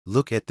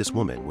Look at this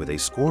woman with a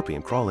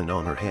scorpion crawling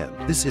on her hand.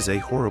 This is a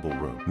horrible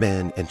room.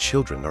 Men and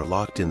children are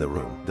locked in the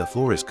room. The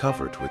floor is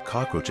covered with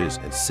cockroaches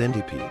and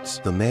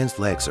centipedes. The man's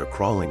legs are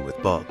crawling with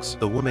bugs.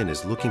 The woman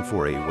is looking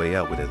for a way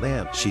out with a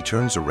lamp. She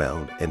turns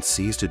around and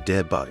sees two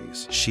dead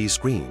bodies. She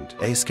screamed.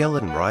 A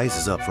skeleton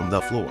rises up from the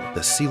floor.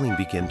 The ceiling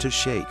begins to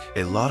shake.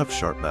 A lot of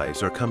sharp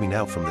knives are coming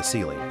out from the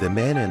ceiling. The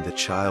man and the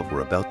child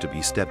were about to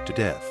be stabbed to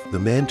death. The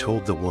man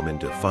told the woman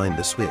to find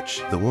the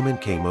switch. The woman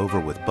came over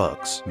with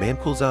bugs. Man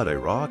pulls out a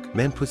rock.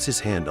 Man puts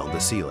his hand on the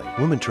ceiling.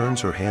 Woman turns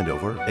her hand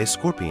over. A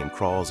scorpion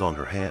crawls on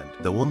her hand.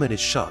 The woman is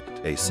shocked.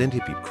 A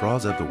centipede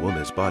crawls up the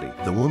woman's body.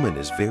 The woman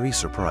is very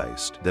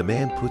surprised. The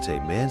man puts a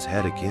man's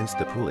head against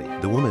the pulley.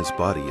 The woman's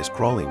body is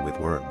crawling with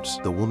worms.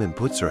 The woman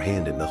puts her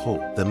hand in the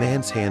hole. The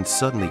man's hand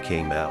suddenly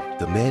came out.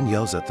 The man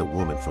yells at the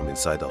woman from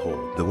inside the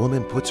hole. The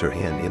woman puts her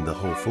hand in the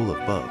hole full of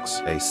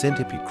bugs. A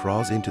centipede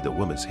crawls into the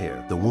woman's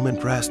hair. The woman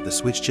pressed the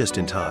switch just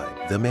in time.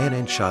 The man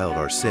and child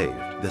are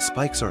saved. The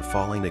spikes are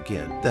falling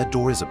again. That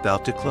door is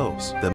about to close.